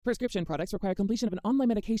Prescription products require completion of an online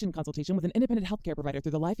medication consultation with an independent healthcare provider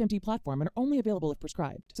through the LifeMD platform and are only available if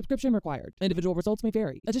prescribed. Subscription required. Individual results may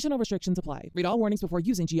vary. Additional restrictions apply. Read all warnings before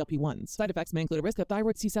using GLP-1s. Side effects may include a risk of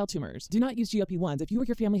thyroid C-cell tumors. Do not use GLP-1s if you or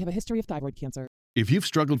your family have a history of thyroid cancer. If you've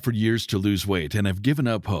struggled for years to lose weight and have given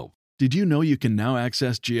up hope, did you know you can now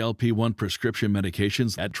access GLP-1 prescription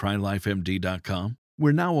medications at TryLifeMD.com?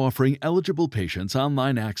 We're now offering eligible patients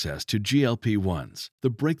online access to GLP-1s, the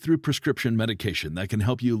breakthrough prescription medication that can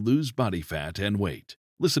help you lose body fat and weight.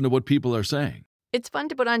 Listen to what people are saying. It's fun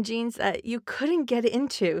to put on jeans that you couldn't get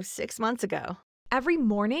into 6 months ago. Every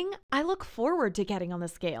morning, I look forward to getting on the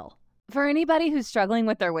scale. For anybody who's struggling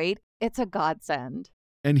with their weight, it's a godsend.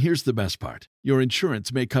 And here's the best part. Your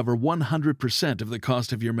insurance may cover 100% of the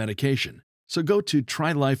cost of your medication. So go to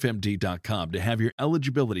TryLifeMD.com to have your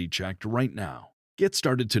eligibility checked right now. Get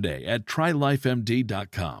started today at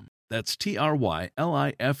TryLifeMD.com. That's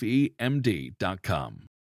TryLifeMD.com.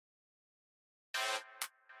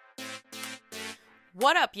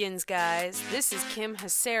 What up, yins guys? This is Kim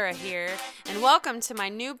Hasera here, and welcome to my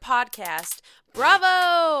new podcast,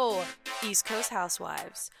 Bravo! East Coast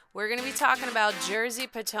Housewives. We're going to be talking about Jersey,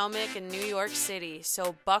 Potomac, and New York City,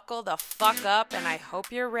 so buckle the fuck up, and I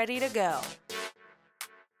hope you're ready to go.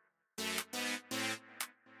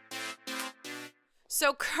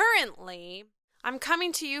 So currently, I'm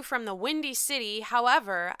coming to you from the Windy City.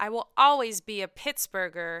 However, I will always be a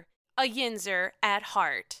Pittsburgher, a Yinzer at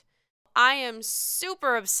heart. I am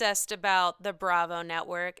super obsessed about the Bravo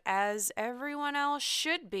network, as everyone else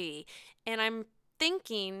should be. And I'm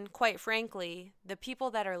thinking, quite frankly, the people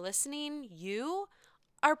that are listening, you,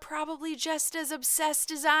 are probably just as obsessed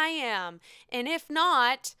as I am. And if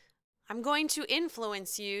not, I'm going to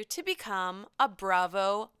influence you to become a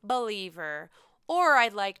Bravo believer. Or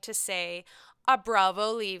I'd like to say, a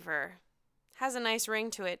Bravo lever. Has a nice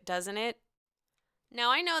ring to it, doesn't it?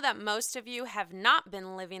 Now, I know that most of you have not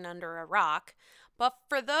been living under a rock, but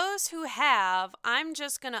for those who have, I'm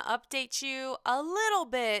just going to update you a little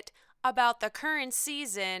bit about the current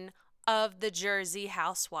season of the Jersey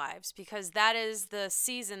Housewives, because that is the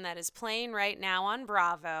season that is playing right now on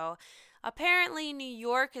Bravo. Apparently, New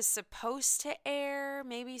York is supposed to air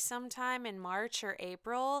maybe sometime in March or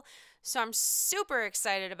April, so I'm super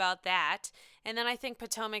excited about that. And then I think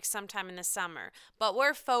Potomac sometime in the summer. But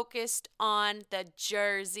we're focused on the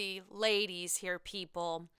Jersey ladies here,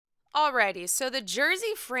 people. Alrighty, so the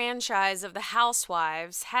Jersey franchise of the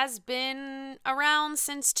Housewives has been around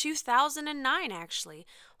since 2009, actually.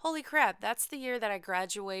 Holy crap, that's the year that I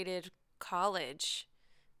graduated college.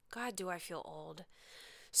 God, do I feel old.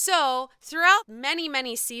 So, throughout many,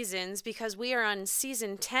 many seasons, because we are on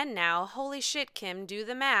season 10 now, holy shit, Kim, do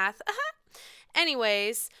the math.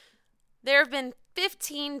 Anyways, there have been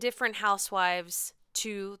 15 different housewives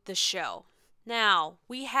to the show. Now,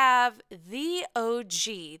 we have the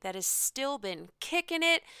OG that has still been kicking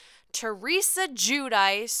it, Teresa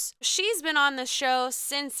Giudice. She's been on the show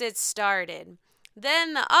since it started.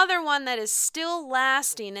 Then the other one that is still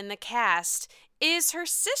lasting in the cast is her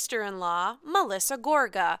sister-in-law, Melissa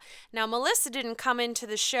Gorga. Now, Melissa didn't come into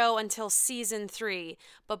the show until season 3,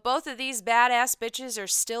 but both of these badass bitches are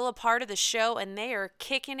still a part of the show, and they are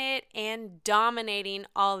kicking it and dominating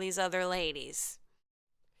all these other ladies.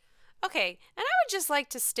 Okay, and I would just like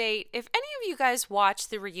to state, if any of you guys watch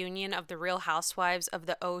the reunion of the Real Housewives of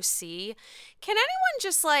the OC, can anyone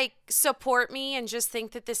just support me and just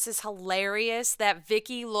think that this is hilarious that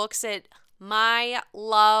Vicky looks at my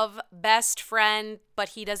love best friend, but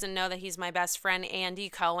he doesn't know that he's my best friend, Andy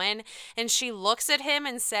Cohen, and she looks at him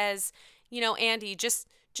and says, you know, Andy, just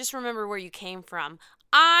remember where you came from.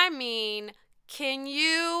 I mean,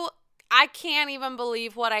 I can't even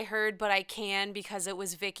believe what I heard, but I can because it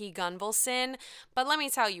was Vicky Gunvalson. But let me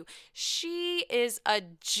tell you, she is a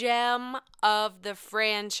gem of the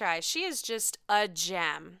franchise. She is just a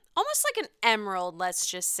gem. Almost like an emerald, let's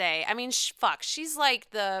just say. I mean, she's like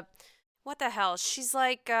what the hell? She's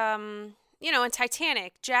like, in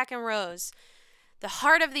Titanic, Jack and Rose. The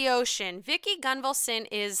heart of the ocean. Vicky Gunvalson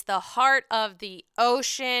is the heart of the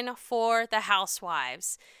ocean for the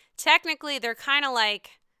Housewives. Technically, they're kind of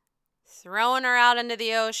like throwing her out into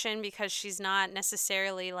the ocean because she's not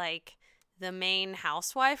necessarily like the main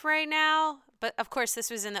housewife right now. But of course,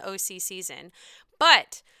 this was in the OC season.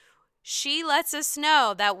 But she lets us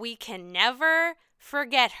know that we can never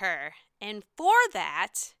forget her. And for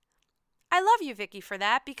that, I love you, Vicky, for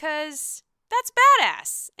that, because that's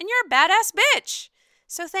badass. And you're a badass bitch.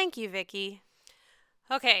 So thank you, Vicky.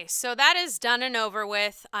 Okay, so that is done and over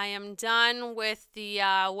with. I am done with the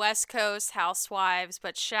West Coast Housewives,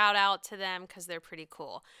 but shout out to them because they're pretty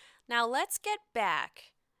cool. Now let's get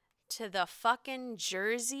back to the fucking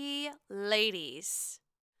Jersey ladies.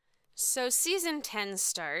 So season 10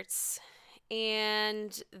 starts,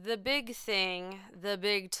 and the big thing, the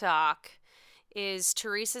big talk, is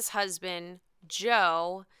Teresa's husband,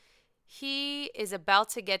 Joe. He is about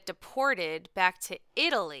to get deported back to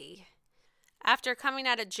Italy after coming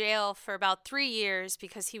out of jail for about 3 years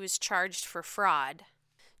because he was charged for fraud.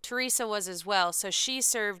 Teresa was as well, so she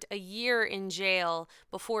served a year in jail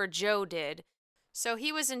before Joe did. So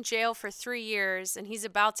he was in jail for 3 years, and he's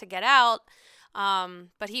about to get out,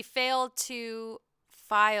 but he failed to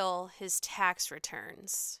file his tax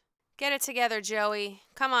returns. Get it together, Joey.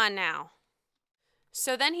 Come on now.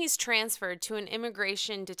 So then he's transferred to an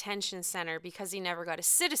immigration detention center because he never got a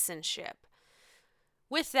citizenship.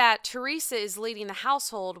 With that, Teresa is leading the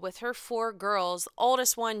household with her 4 girls.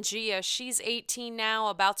 Oldest one, Gia, she's 18 now,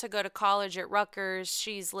 about to go to college at Rutgers.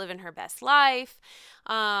 She's living her best life.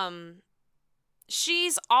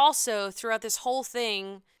 She's also, throughout this whole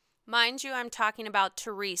thing, mind you, I'm talking about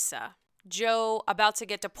Teresa. Joe about to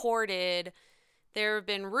get deported. There have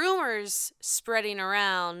been rumors spreading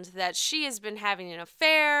around that she has been having an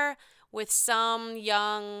affair with some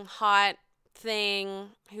young, hot thing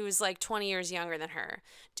who's like 20 years younger than her.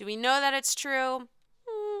 Do we know that it's true?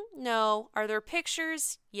 No. Are there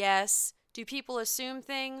pictures? Yes. Do people assume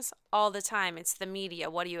things? All the time. It's the media.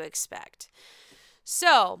 What do you expect?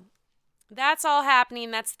 So, that's all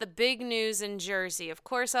happening. That's the big news in Jersey. Of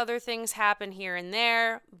course, other things happen here and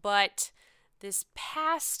there, but this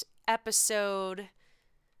past episode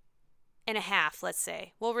and a half, let's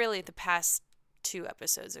say, well, really the past 2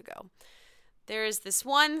 episodes ago, there is this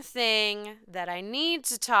one thing that I need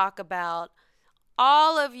to talk about.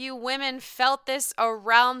 All of you women felt this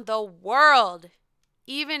around the world,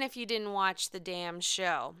 even if you didn't watch the damn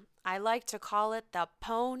show. I like to call it the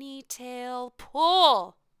ponytail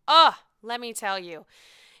pull. Let me tell you.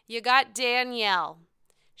 You got Danielle.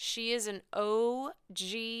 She is an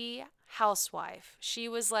OG housewife. She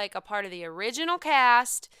was like a part of the original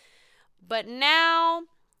cast, but now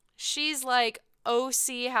she's like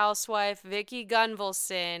OC housewife Vicki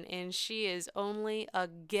Gunvalson, and she is only a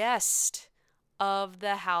guest of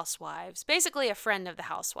the housewives, basically a friend of the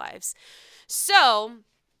housewives. So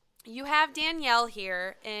you have Danielle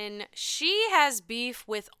here, and she has beef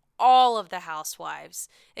with all of the housewives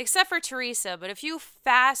except for Teresa. But if you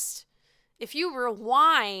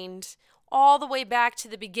rewind all the way back to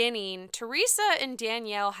the beginning, Teresa and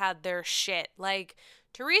Danielle had their shit. Like,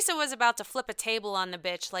 Teresa was about to flip a table on the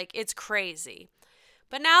bitch. Like, it's crazy.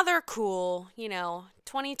 But now they're cool,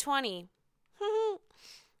 2020.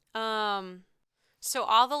 So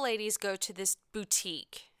all the ladies go to this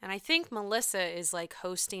boutique. And I think Melissa is like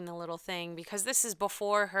hosting the little thing because this is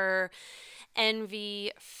before her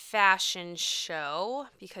Envy fashion show,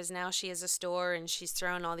 because now she has a store and she's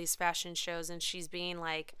throwing all these fashion shows and she's being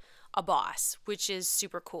like a boss, which is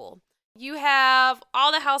super cool. You have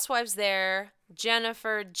all the housewives there: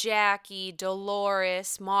 Jennifer, Jackie,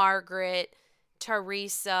 Dolores, Margaret,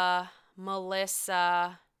 Teresa,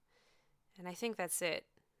 Melissa, and I think that's it.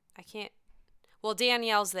 Well,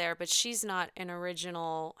 Danielle's there, but she's not an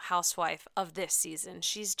original housewife of this season.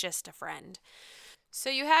 She's just a friend. So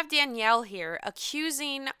you have Danielle here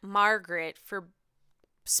accusing Margaret for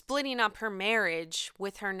splitting up her marriage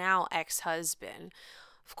with her now ex-husband.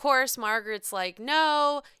 Of course, Margaret's like,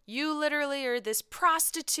 no, you literally are this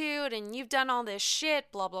prostitute and you've done all this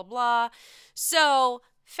shit, blah, blah, blah. So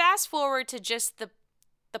fast forward to just the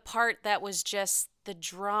part that was just the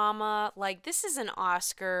drama. Like, this is an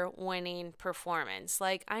Oscar-winning performance.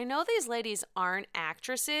 Like, I know these ladies aren't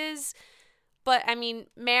actresses, but I mean,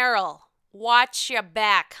 Meryl, watch your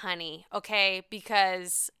back, honey, okay?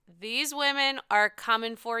 Because these women are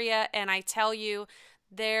coming for you, and I tell you,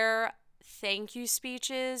 their thank you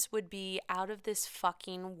speeches would be out of this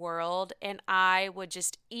fucking world, and I would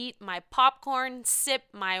just eat my popcorn, sip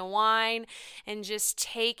my wine, and just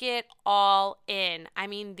take it all in. I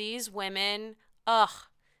mean, these women,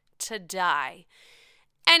 to die.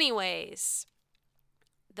 Anyways,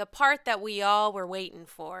 the part that we all were waiting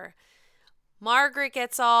for. Margaret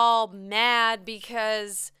gets all mad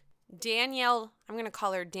because Danielle, I'm going to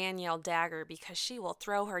call her Danielle Dagger because she will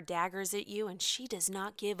throw her daggers at you and she does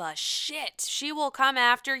not give a shit. She will come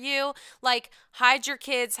after you, like, hide your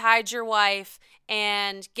kids, hide your wife,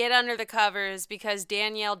 and get under the covers because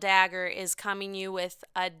Danielle Dagger is coming you with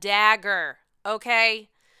a dagger, okay?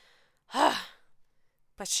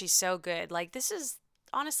 But she's so good. Like, this is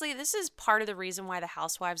part of the reason why the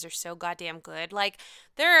housewives are so goddamn good. Like,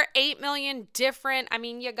 there are 8 million different,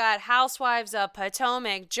 you got housewives of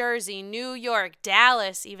Potomac, Jersey, New York,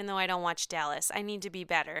 Dallas, even though I don't watch Dallas. I need to be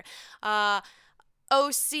better.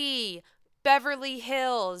 OC, Beverly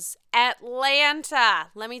Hills, Atlanta.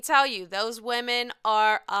 Let me tell you, those women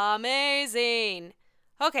are amazing.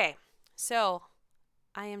 Okay, so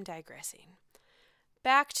I am digressing.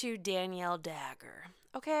 Back to Danielle Dagger,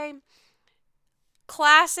 okay?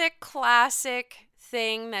 Classic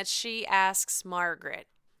thing that she asks Margaret.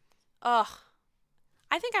 Ugh,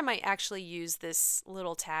 I think I might actually use this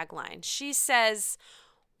little tagline. She says,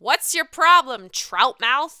 "What's your problem, trout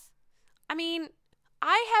mouth?" I mean,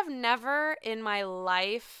 I have never in my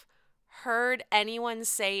life heard anyone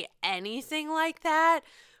say anything like that,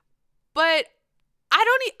 but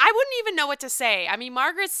I wouldn't even know what to say. I mean,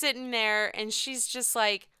 Margaret's sitting there and she's just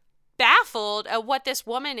like baffled at what this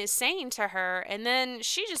woman is saying to her, and then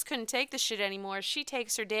she just couldn't take the shit anymore. She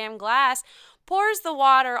takes her damn glass, pours the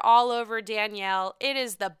water all over Danielle. It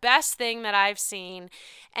is the best thing that I've seen,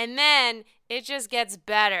 and then it just gets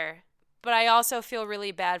better. But I also feel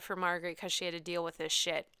really bad for Margaret because she had to deal with this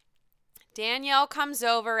shit. Danielle comes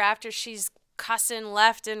over after she's cussing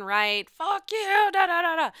left and right. Fuck you, da da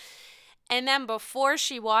da da. And then before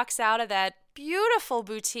she walks out of that beautiful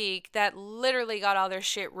boutique that literally got all their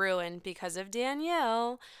shit ruined because of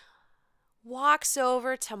Danielle, walks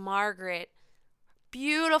over to Margaret.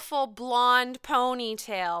 Beautiful blonde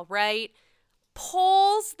ponytail, right?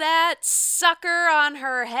 Pulls that sucker on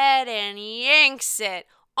her head and yanks it.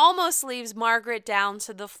 Almost leaves Margaret down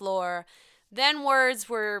to the floor. Then words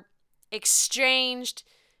were exchanged.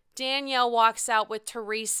 Danielle walks out with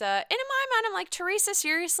Teresa. And in my mind, I'm like, Teresa,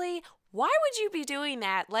 seriously? Why would you be doing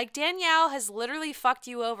that? Like, Danielle has literally fucked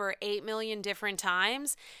you over 8 million different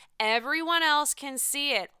times. Everyone else can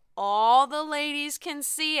see it. All the ladies can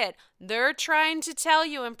see it. They're trying to tell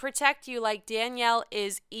you and protect you like Danielle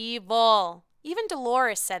is evil. Even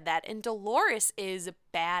Dolores said that, and Dolores is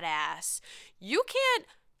badass. You can't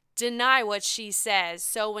deny what she says.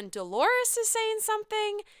 So when Dolores is saying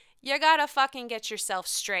something, you gotta fucking get yourself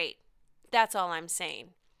straight. That's all I'm saying.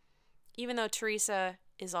 Even though Teresa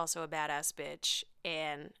is also a badass bitch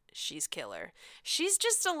and she's killer. She's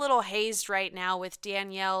just a little hazed right now with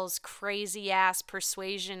Danielle's crazy ass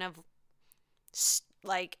persuasion of,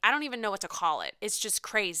 like, I don't even know what to call it. It's just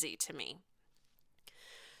crazy to me.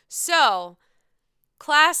 So,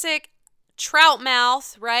 classic trout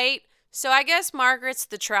mouth, right? So I guess Margaret's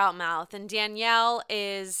the trout mouth and Danielle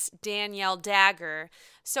is Danielle Dagger.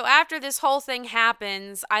 So after this whole thing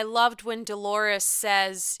happens, I loved when Dolores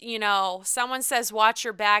says, you know, someone says, watch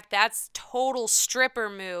your back. That's total stripper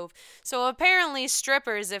move. So apparently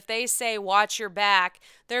strippers, if they say, watch your back,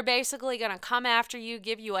 they're basically going to come after you,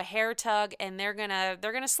 give you a hair tug, and they're going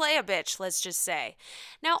to slay a bitch, let's just say.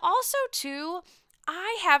 Now also too,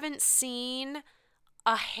 I haven't seen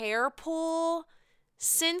a hair pull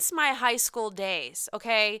since my high school days,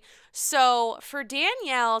 okay? So for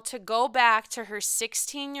Danielle to go back to her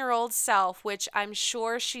 16-year-old self, which I'm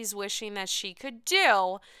sure she's wishing that she could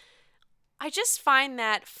do, I just find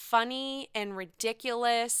that funny and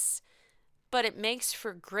ridiculous, but it makes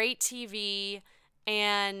for great TV.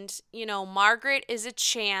 And, you know, Margaret is a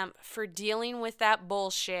champ for dealing with that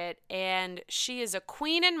bullshit, and she is a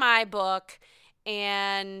queen in my book,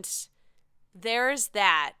 and there's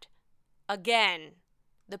that. Again,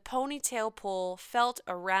 the ponytail pull felt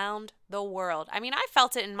around the world. I mean, I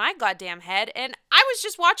felt it in my goddamn head, and I was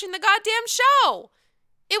just watching the goddamn show.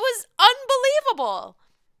 It was unbelievable.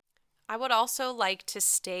 I would also like to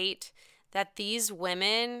state that these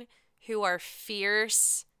women who are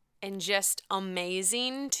fierce and just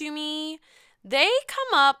amazing to me, they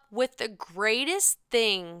come up with the greatest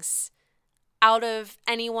things out of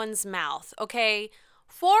anyone's mouth, okay?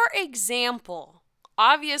 For example,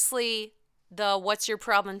 obviously, the What's Your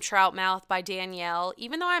Problem, Trout Mouth by Danielle,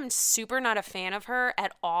 even though I'm super not a fan of her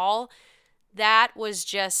at all, that was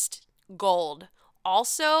just gold.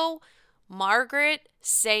 Also, Margaret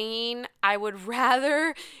saying I would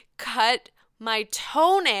rather cut my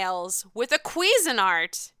toenails with a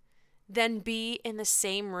Cuisinart than be in the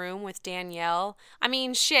same room with Danielle. I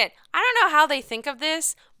mean, shit, I don't know how they think of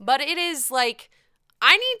this, but it is like,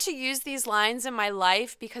 I need to use these lines in my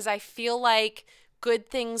life because I feel like good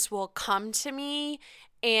things will come to me,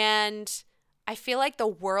 and I feel like the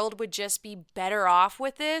world would just be better off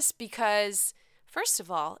with this because, first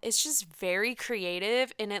of all, it's just very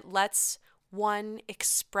creative and it lets one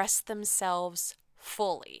express themselves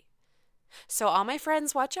fully. So all my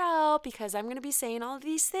friends, watch out because I'm going to be saying all of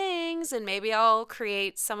these things and maybe I'll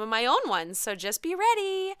create some of my own ones, so just be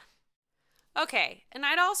ready. Okay, and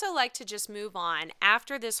I'd also like to just move on.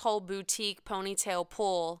 After this whole boutique ponytail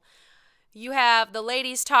pull, you have the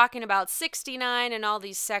ladies talking about 69 and all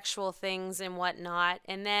these sexual things and whatnot.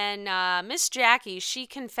 And then Miss Jackie, she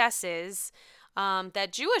confesses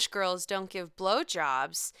that Jewish girls don't give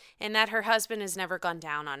blowjobs and that her husband has never gone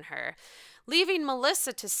down on her. Leaving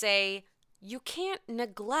Melissa to say, you can't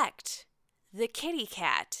neglect the kitty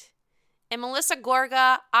cat. And Melissa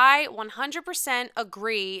Gorga, I 100%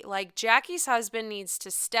 agree. Like, Jackie's husband needs to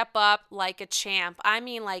step up like a champ. I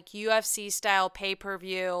mean, like UFC style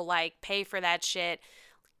pay-per-view, like pay for that shit.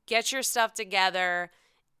 Get your stuff together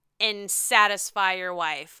and satisfy your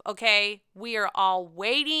wife, okay? We are all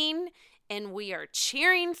waiting and we are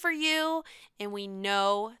cheering for you and we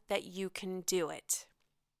know that you can do it.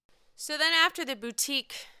 So then after the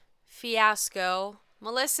boutique fiasco,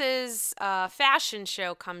 Melissa's fashion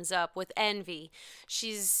show comes up with Envy.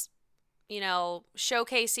 She's,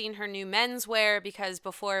 showcasing her new menswear because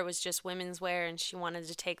before it was just women's wear and she wanted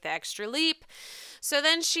to take the extra leap. So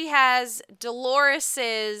then she has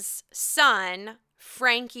Dolores's son,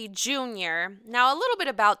 Frankie Jr. Now, a little bit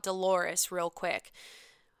about Dolores real quick.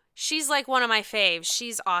 She's like one of my faves.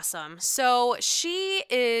 She's awesome. So she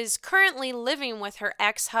is currently living with her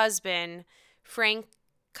ex-husband, Frank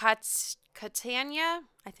Catania,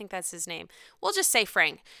 I think that's his name. We'll just say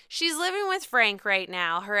Frank. She's living with Frank right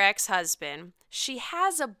now, her ex-husband. She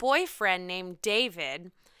has a boyfriend named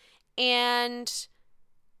David. And,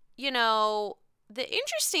 the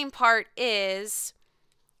interesting part is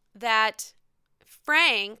that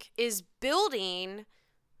Frank is building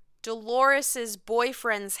Dolores's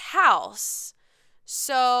boyfriend's house.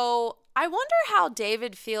 So I wonder how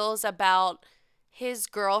David feels about his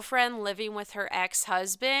girlfriend living with her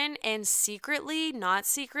ex-husband and secretly, not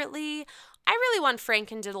secretly. I really want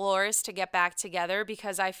Frank and Dolores to get back together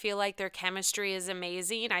because I feel like their chemistry is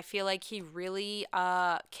amazing. I feel like he really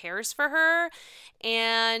cares for her.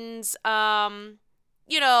 And,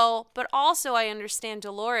 but also I understand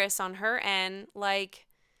Dolores on her end. Like,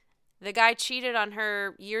 the guy cheated on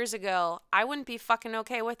her years ago. I wouldn't be fucking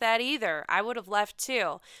okay with that either. I would have left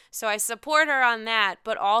too. So I support her on that.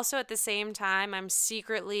 But also at the same time, I'm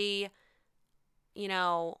secretly,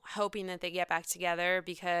 hoping that they get back together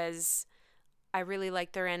because I really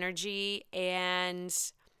like their energy. And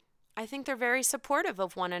I think they're very supportive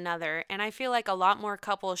of one another. And I feel like a lot more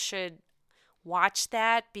couples should watch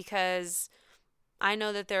that because I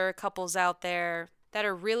know that there are couples out there that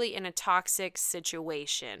are really in a toxic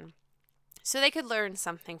situation. So they could learn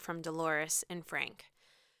something from Dolores and Frank.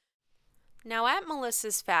 Now at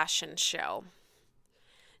Melissa's fashion show,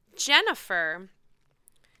 Jennifer,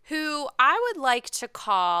 who I would like to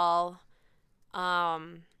call, her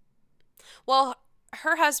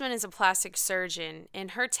husband is a plastic surgeon, and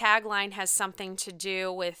her tagline has something to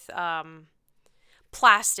do with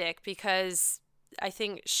plastic because I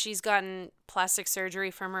think she's gotten plastic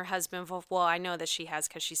surgery from her husband. Well, I know that she has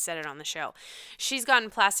because she said it on the show. She's gotten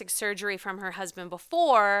plastic surgery from her husband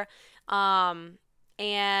before,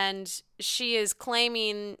 and she is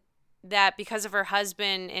claiming that because of her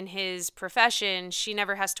husband and his profession, she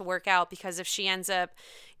never has to work out because if she ends up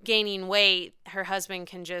gaining weight, her husband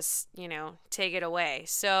can just, take it away.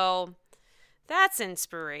 So that's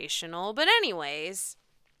inspirational. But anyways,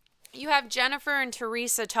 you have Jennifer and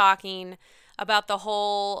Teresa talking about the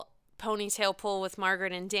whole ponytail pull with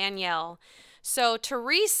Margaret and Danielle. So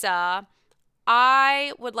Teresa,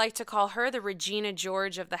 I would like to call her the Regina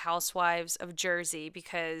George of the Housewives of Jersey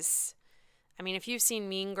because, if you've seen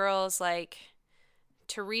Mean Girls, like,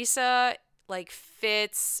 Teresa,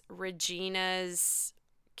 fits Regina's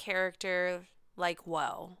character,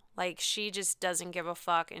 whoa. She just doesn't give a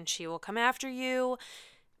fuck and she will come after you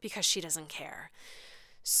because she doesn't care.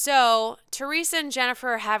 So Teresa and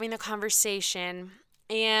Jennifer are having the conversation,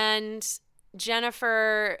 and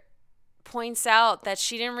Jennifer points out that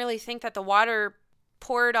she didn't really think that the water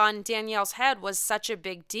poured on Danielle's head was such a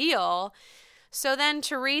big deal. So then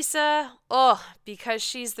Teresa, because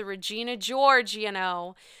she's the Regina George,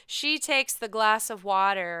 she takes the glass of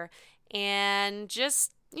water and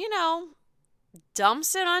just,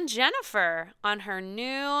 dumps it on Jennifer, on her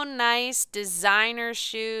new, nice designer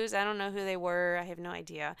shoes. I don't know who they were. I have no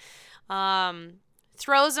idea.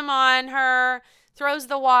 Throws them on her, throws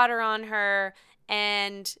the water on her,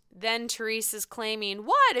 and then Teresa's claiming,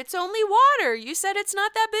 what? It's only water. You said it's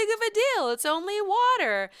not that big of a deal. It's only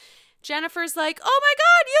water. Jennifer's like, oh my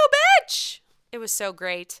God, you bitch. It was so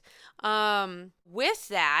great. With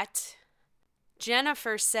that,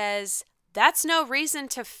 Jennifer says, that's no reason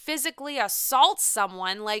to physically assault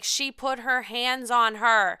someone like she put her hands on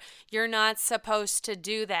her. You're not supposed to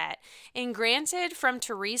do that. And granted, from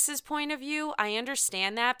Teresa's point of view, I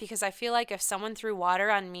understand that because I feel like if someone threw water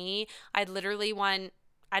on me, I'd want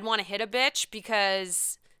to hit a bitch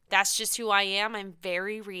because That's just who I am. I'm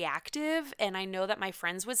very reactive, and I know that my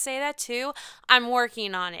friends would say that too. I'm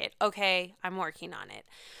working on it, okay? I'm working on it.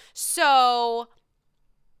 So,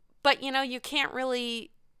 but you can't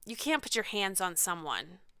put your hands on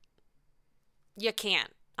someone. You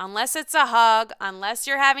can't. Unless it's a hug, unless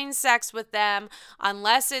you're having sex with them,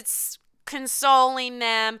 unless it's consoling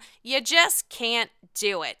them, you just can't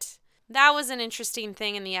do it. That was an interesting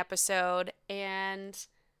thing in the episode, and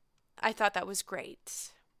I thought that was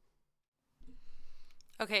great.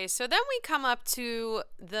 Okay, so then we come up to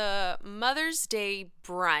the Mother's Day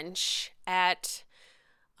brunch at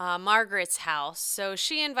Margaret's house. So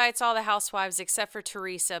she invites all the housewives except for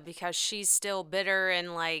Teresa because she's still bitter and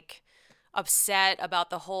upset about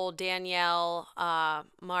the whole Danielle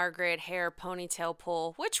Margaret hair ponytail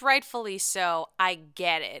pull, which rightfully so. I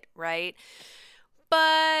get it, right?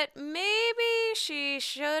 But maybe she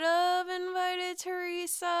should have invited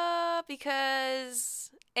Teresa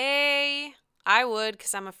because I would,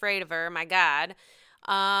 because I'm afraid of her, my God.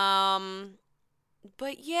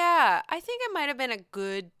 But yeah, I think it might have been a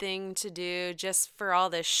good thing to do just for all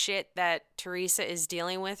the shit that Teresa is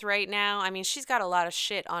dealing with right now. I mean, she's got a lot of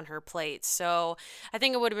shit on her plate. So I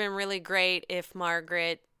think it would have been really great if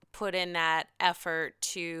Margaret put in that effort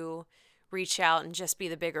to reach out and just be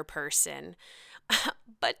the bigger person.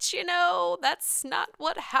 But that's not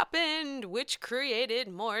what happened, which created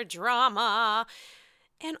more drama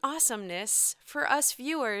and awesomeness for us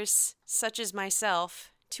viewers, such as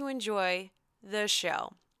myself, to enjoy the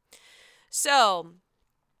show. So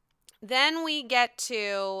then we get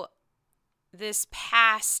to this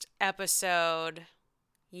past episode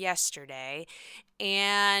yesterday,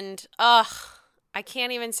 and I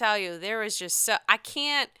can't even tell you, there was just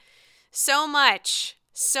so much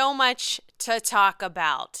to talk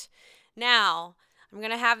about. Now, I'm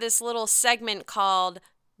going to have this little segment called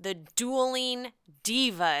The Dueling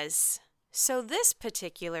Divas. So this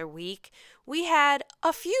particular week, we had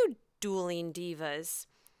a few dueling divas.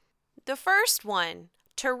 The first one,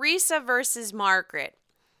 Teresa versus Margaret.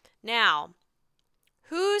 Now,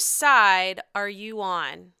 whose side are you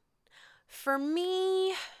on? For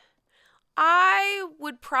me, I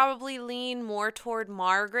would probably lean more toward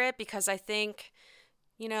Margaret because I think,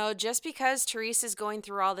 just because Teresa's going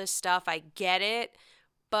through all this stuff, I get it.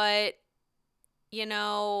 But,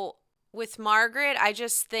 with Margaret, I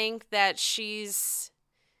just think that she's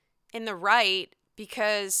in the right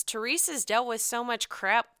because Teresa's dealt with so much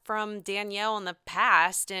crap from Danielle in the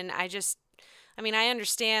past. And I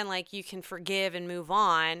understand you can forgive and move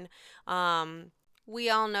on. We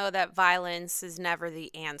all know that violence is never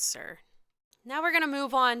the answer. Now we're going to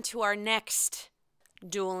move on to our next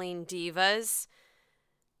dueling divas,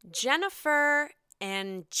 Jennifer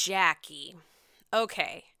and Jackie.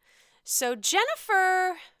 Okay, so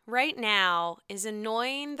Jennifer right now is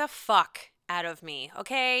annoying the fuck out of me,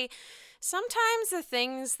 okay? Sometimes the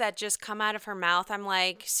things that just come out of her mouth, I'm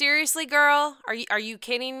like, seriously, girl? Are you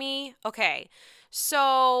kidding me? Okay,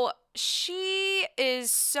 so she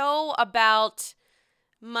is so about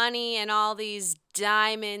money and all these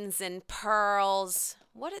diamonds and pearls.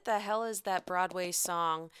 What the hell is that Broadway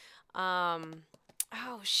song?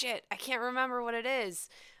 Oh, shit. I can't remember what it is.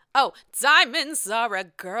 Oh, diamonds are a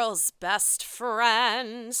girl's best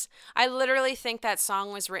friend. I literally think that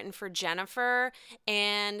song was written for Jennifer,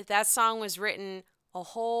 and that song was written a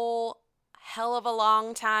whole hell of a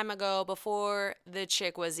long time ago before the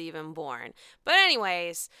chick was even born. But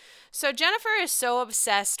anyways, so Jennifer is so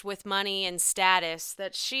obsessed with money and status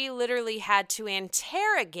that she literally had to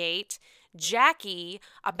interrogate Jackie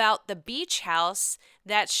about the beach house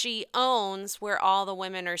that she owns where all the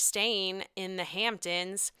women are staying in the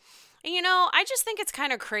Hamptons. And, I just think it's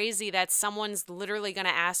kind of crazy that someone's literally going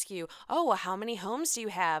to ask you, oh, well, how many homes do you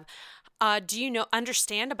have? Do you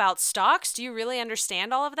understand about stocks? Do you really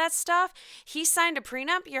understand all of that stuff? He signed a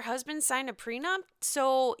prenup. Your husband signed a prenup.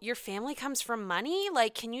 So your family comes from money?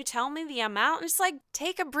 Can you tell me the amount? It's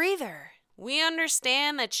take a breather. We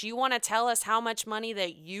understand that you want to tell us how much money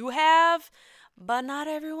that you have, but not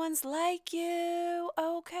everyone's like you,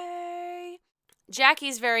 okay?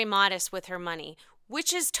 Jackie's very modest with her money,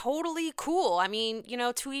 which is totally cool. I mean,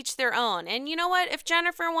 to each their own. And you know what? If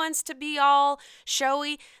Jennifer wants to be all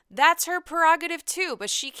showy, that's her prerogative too, but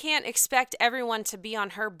she can't expect everyone to be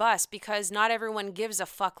on her bus because not everyone gives a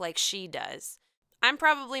fuck like she does. I'm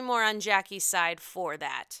probably more on Jackie's side for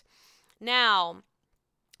that. Now,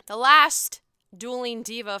 the last dueling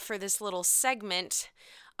diva for this little segment,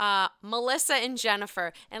 Melissa and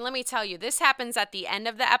Jennifer. And let me tell you, this happens at the end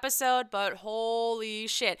of the episode, but holy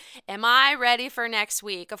shit. Am I ready for next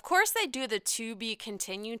week? Of course they do the to be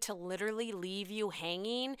continued to literally leave you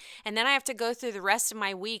hanging. And then I have to go through the rest of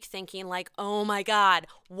my week thinking like, oh my God,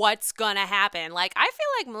 what's gonna happen? Like, I feel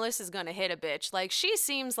like Melissa's gonna hit a bitch. Like, she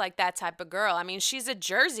seems like that type of girl. I mean, she's a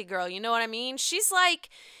Jersey girl, you know what I mean? She's like,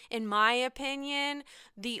 in my opinion,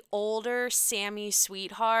 the older Sammy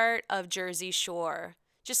Sweetheart of Jersey Shore.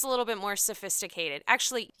 Just a little bit more sophisticated.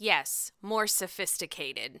 Actually, yes, more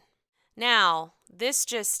sophisticated. Now, this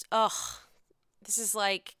is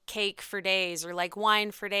like cake for days or like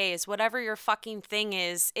wine for days. Whatever your fucking thing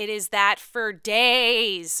is, it is that for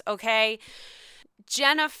days, okay?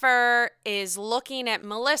 Jennifer is looking at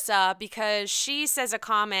Melissa because she says a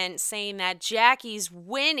comment saying that Jackie's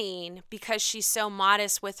winning because she's so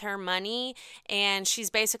modest with her money and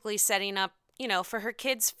she's basically setting up, for her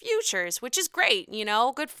kids' futures, which is great,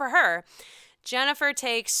 good for her. Jennifer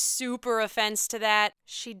takes super offense to that.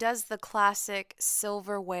 She does the classic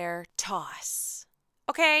silverware toss.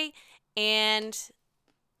 Okay? And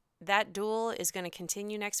that duel is going to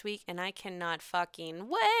continue next week, and I cannot fucking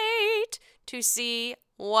wait to see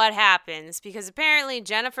what happens, because apparently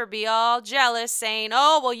Jennifer be all jealous saying,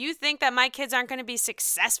 oh, well, you think that my kids aren't going to be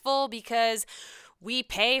successful because we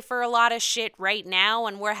pay for a lot of shit right now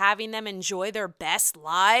and we're having them enjoy their best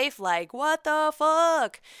life? Like, what the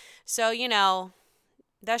fuck? So,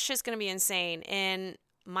 that's just going to be insane. And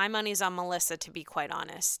my money's on Melissa, to be quite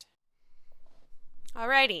honest.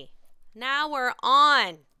 Alrighty. Now we're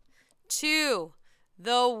on to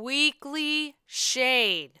the weekly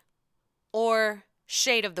shade, or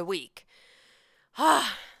shade of the week.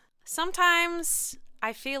 Sometimes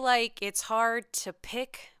I feel like it's hard to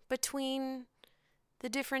pick between the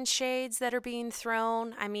different shades that are being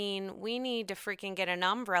thrown. I mean, we need to freaking get an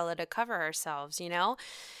umbrella to cover ourselves,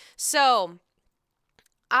 So,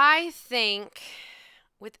 I think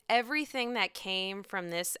with everything that came from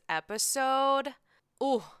this episode,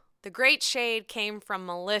 the great shade came from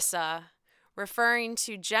Melissa, referring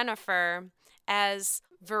to Jennifer as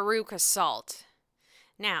Veruca Salt.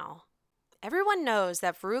 Now, everyone knows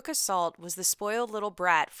that Veruca Salt was the spoiled little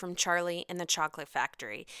brat from Charlie and the Chocolate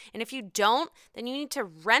Factory. And if you don't, then you need to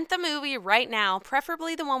rent the movie right now,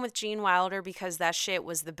 preferably the one with Gene Wilder, because that shit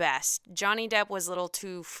was the best. Johnny Depp was a little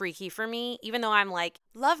too freaky for me, even though I'm like,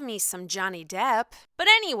 love me some Johnny Depp. But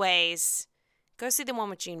anyways, go see the one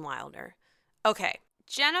with Gene Wilder. Okay,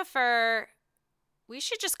 Jennifer, we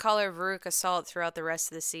should just call her Veruca Salt throughout the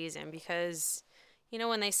rest of the season, because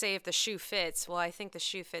when they say if the shoe fits, well, I think the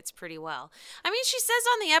shoe fits pretty well. I mean, she says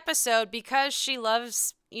on the episode, because she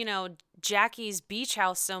loves, Jackie's beach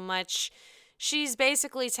house so much, she's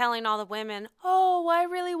basically telling all the women, oh, I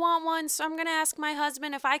really want one, so I'm going to ask my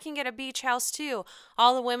husband if I can get a beach house too.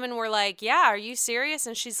 All the women were like, yeah, are you serious?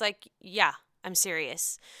 And she's like, yeah, I'm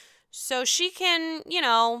serious. So she can,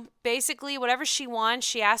 basically whatever she wants,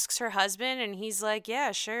 she asks her husband, and he's like,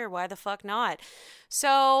 yeah, sure, why the fuck not?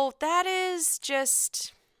 So that is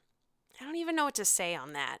just, I don't even know what to say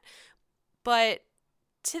on that. But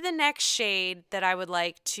to the next shade that I would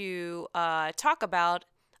like to talk about,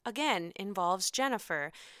 again, involves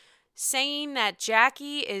Jennifer. Saying that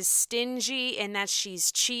Jackie is stingy and that she's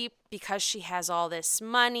cheap because she has all this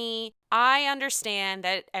money. I understand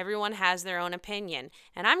that everyone has their own opinion,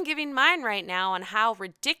 and I'm giving mine right now on how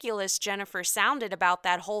ridiculous Jennifer sounded about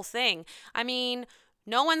that whole thing. I mean,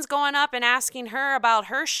 no one's going up and asking her about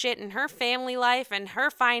her shit and her family life and her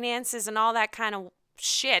finances and all that kind of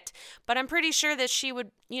shit, but I'm pretty sure that she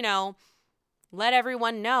would, let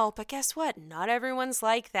everyone know. But guess what? Not everyone's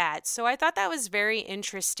like that. So I thought that was very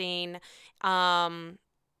interesting to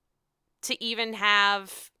even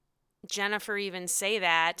have Jennifer even say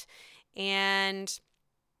that. And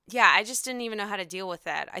yeah, I just didn't even know how to deal with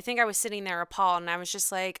that. I think I was sitting there appalled, and I was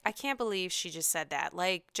just like, I can't believe she just said that.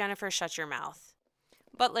 Like, Jennifer, shut your mouth.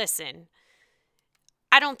 But listen,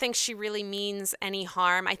 I don't think she really means any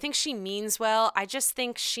harm. I think she means well. I just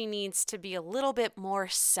think she needs to be a little bit more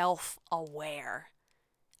self-aware,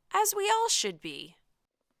 as we all should be.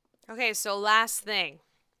 Okay, so last thing.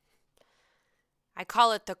 I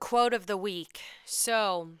call it the quote of the week.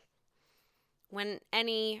 So, when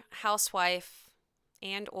any housewife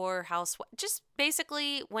just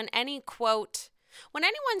basically when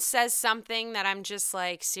anyone says something that I'm just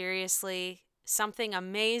like, seriously, something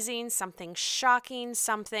amazing, something shocking,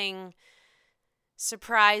 something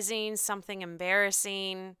surprising, something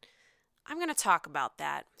embarrassing, I'm going to talk about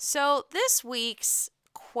that. So this week's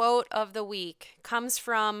quote of the week comes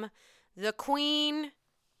from the Queen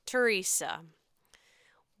Teresa.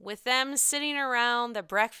 with them sitting around the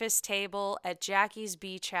breakfast table at Jackie's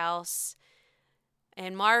beach house.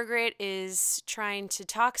 And Margaret is trying to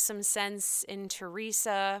talk some sense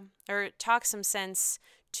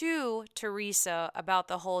to Teresa about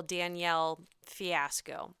the whole Danielle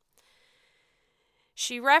fiasco.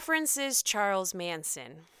 She references Charles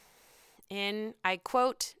Manson, and I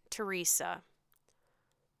quote Teresa,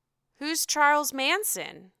 "Who's Charles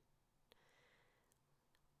Manson?"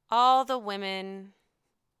 All the women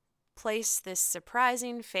place this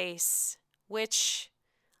surprising face, which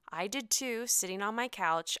I did too, sitting on my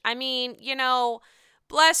couch. I mean,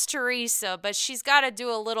 bless Teresa, but she's got to do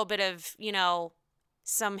a little bit of,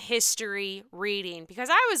 some history reading, because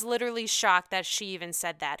I was literally shocked that she even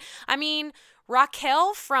said that. I mean,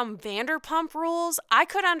 Raquel from Vanderpump Rules, I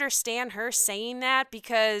could understand her saying that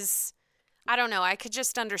because, I don't know, I could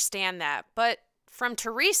just understand that. But from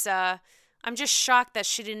Teresa, I'm just shocked that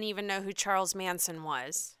she didn't even know who Charles Manson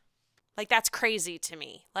was. Like, that's crazy to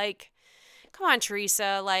me. Like, come on,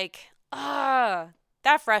 Teresa. Like,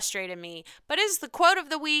 that frustrated me. But it's the quote of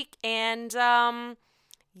the week, and,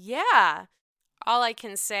 yeah. All I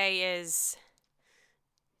can say is,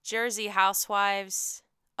 Jersey Housewives,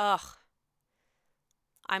 I'm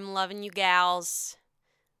loving you gals.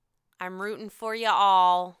 I'm rooting for you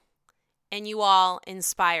all, and you all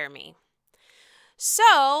inspire me.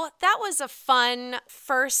 So that was a fun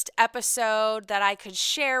first episode that I could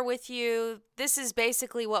share with you. This is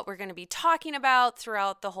basically what we're going to be talking about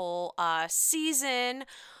throughout the whole season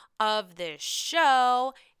of this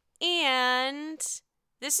show. And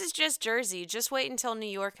this is just Jersey. Just wait until New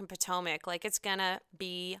York and Potomac. Like, it's going to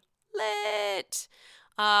be lit.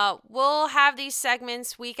 We'll have these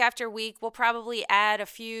segments week after week. We'll probably add a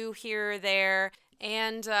few here or there.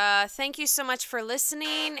 And thank you so much for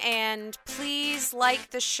listening, and please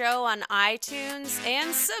like the show on iTunes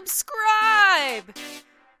and subscribe.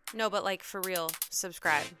 No, but like for real,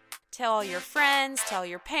 subscribe. Tell all your friends, tell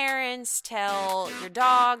your parents, tell your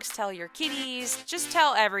dogs, tell your kitties, just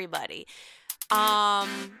tell everybody.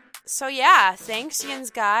 So yeah, thanks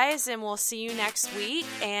yins guys, and we'll see you next week,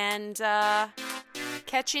 and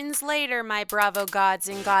catch-ins later, my Bravo gods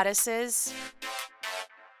and goddesses.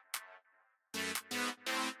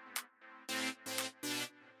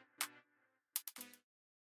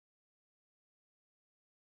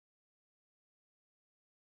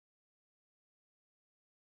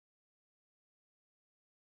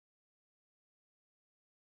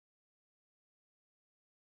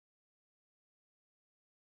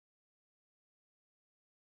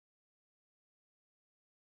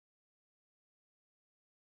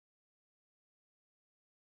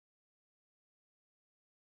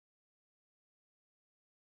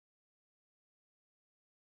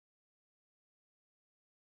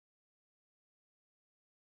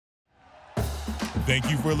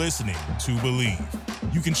 Thank you for listening to Believe.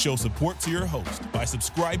 You can show support to your host by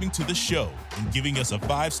subscribing to the show and giving us a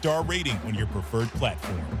 5-star rating on your preferred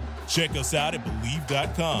platform. Check us out at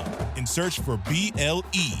Believe.com and search for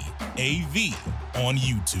BLEAV on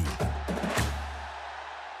YouTube.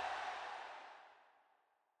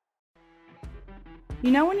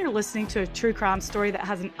 You know when you're listening to a true crime story that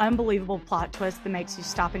has an unbelievable plot twist that makes you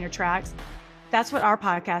stop in your tracks? That's what our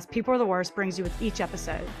podcast, People Are the Worst, brings you with each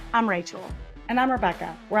episode. I'm Rachel. And I'm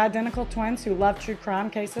Rebecca. We're identical twins who love true crime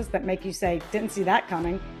cases that make you say, didn't see that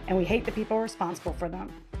coming, and we hate the people responsible for them.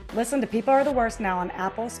 Listen to People Are the Worst now on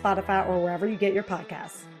Apple, Spotify, or wherever you get your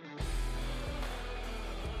podcasts.